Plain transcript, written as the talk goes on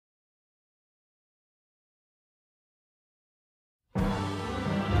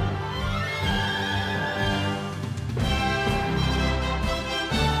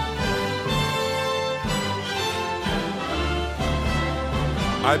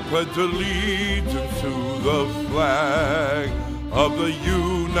I pledge allegiance to the flag of the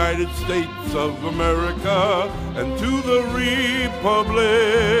United States of America and to the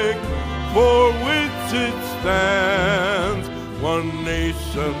republic for which it stands, one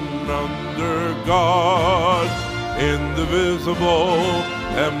nation under God, indivisible,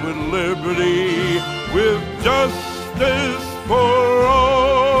 and with liberty, with justice for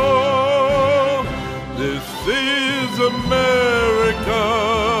all. This is America,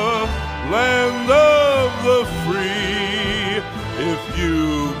 land of the free. If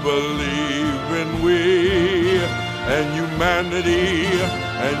you believe in we and humanity,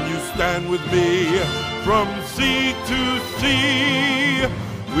 and you stand with me from sea to sea,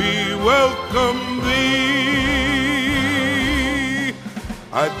 we welcome thee.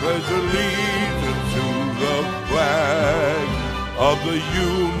 I pledge allegiance to the flag of the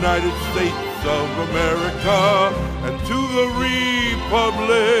United States of America and to the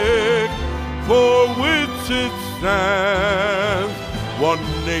republic for which it stands, one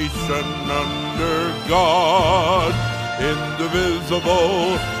nation under God,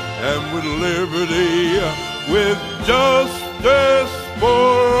 indivisible, and with liberty, with justice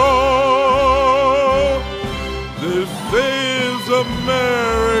for all. This is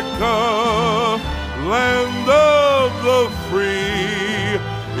America, land of the free.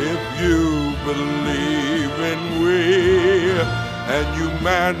 If you believe in we and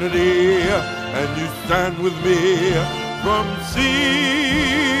humanity, and you stand with me from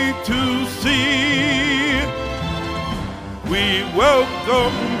sea to sea, we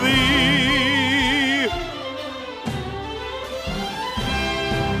welcome thee.